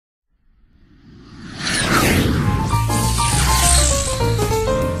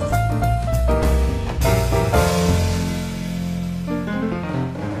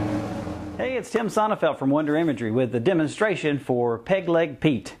it's Tim Stonefelt from Wonder Imagery with the demonstration for Peg Leg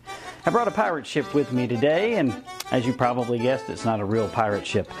Pete. I brought a pirate ship with me today, and as you probably guessed, it's not a real pirate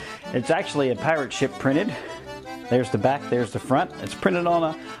ship. It's actually a pirate ship printed. There's the back, there's the front. It's printed on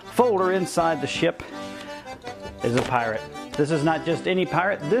a folder inside the ship is a pirate. This is not just any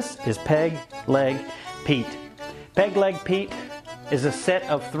pirate, this is Peg Leg Pete. Peg Leg Pete is a set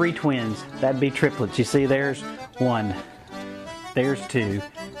of 3 twins. That'd be triplets. You see, there's 1. There's 2,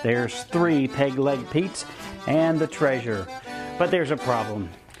 there's 3 Peg Leg Petes and the treasure. But there's a problem.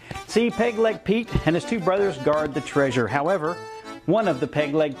 See, Peg Leg Pete and his 2 brothers guard the treasure. However, one of the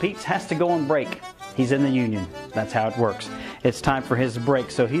Peg Leg Petes has to go on break. He's in the Union. That's how it works. It's time for his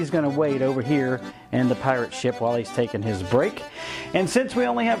break, so he's going to wait over here in the pirate ship while he's taking his break. And since we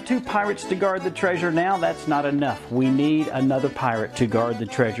only have 2 pirates to guard the treasure now, that's not enough. We need another pirate to guard the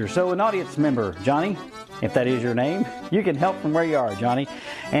treasure. So an audience member, Johnny, if that is your name, you can help from where you are, Johnny.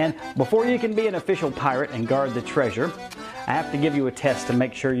 And before you can be an official pirate and guard the treasure, I have to give you a test to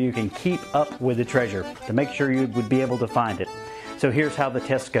make sure you can keep up with the treasure, to make sure you would be able to find it. So here's how the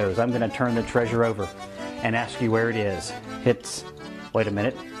test goes. I'm going to turn the treasure over and ask you where it is. Wait a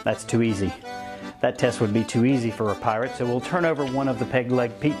minute, that's too easy. That test would be too easy for a pirate, so we'll turn over one of the Peg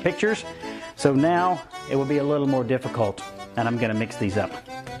Leg Pete pictures. So now it will be a little more difficult, and I'm going to mix these up.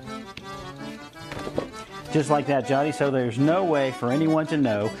 Just like that, Johnny, so there's no way for anyone to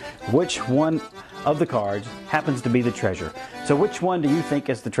know which one of the cards happens to be the treasure. So which one do you think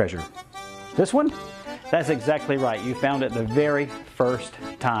is the treasure? This one? That's exactly right. You found it the very first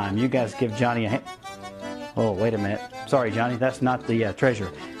time. You guys give Johnny a hand. Oh, wait a minute. Sorry, Johnny, that's not the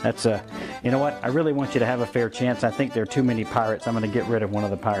treasure. That's, you know what? I really want you to have a fair chance. I think there are too many pirates. I'm going to get rid of one of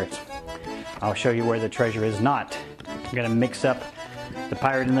the pirates. I'll show you where the treasure is not. I'm going to mix up the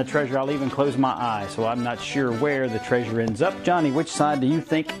pirate and the treasure. I'll even close my eyes, so I'm not sure where the treasure ends up. Johnny, which side do you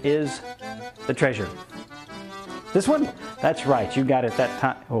think is the treasure? This one? That's right. You got it that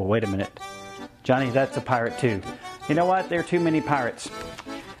time. Oh, wait a minute. Johnny, that's a pirate too. You know what? There are too many pirates.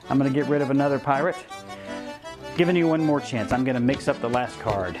 I'm going to get rid of another pirate. Giving you one more chance. I'm going to mix up the last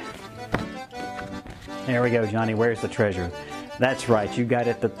card. There we go, Johnny. Where's the treasure? That's right. You got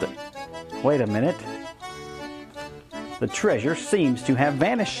it. Wait a minute. The treasure seems to have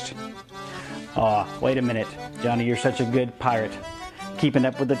vanished. Aw, wait a minute. Johnny, you're such a good pirate. Keeping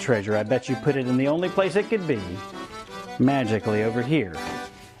up with the treasure. I bet you put it in the only place it could be. Magically over here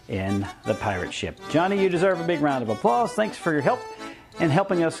in the pirate ship. Johnny, you deserve a big round of applause. Thanks for your help in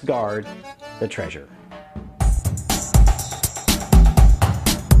helping us guard the treasure.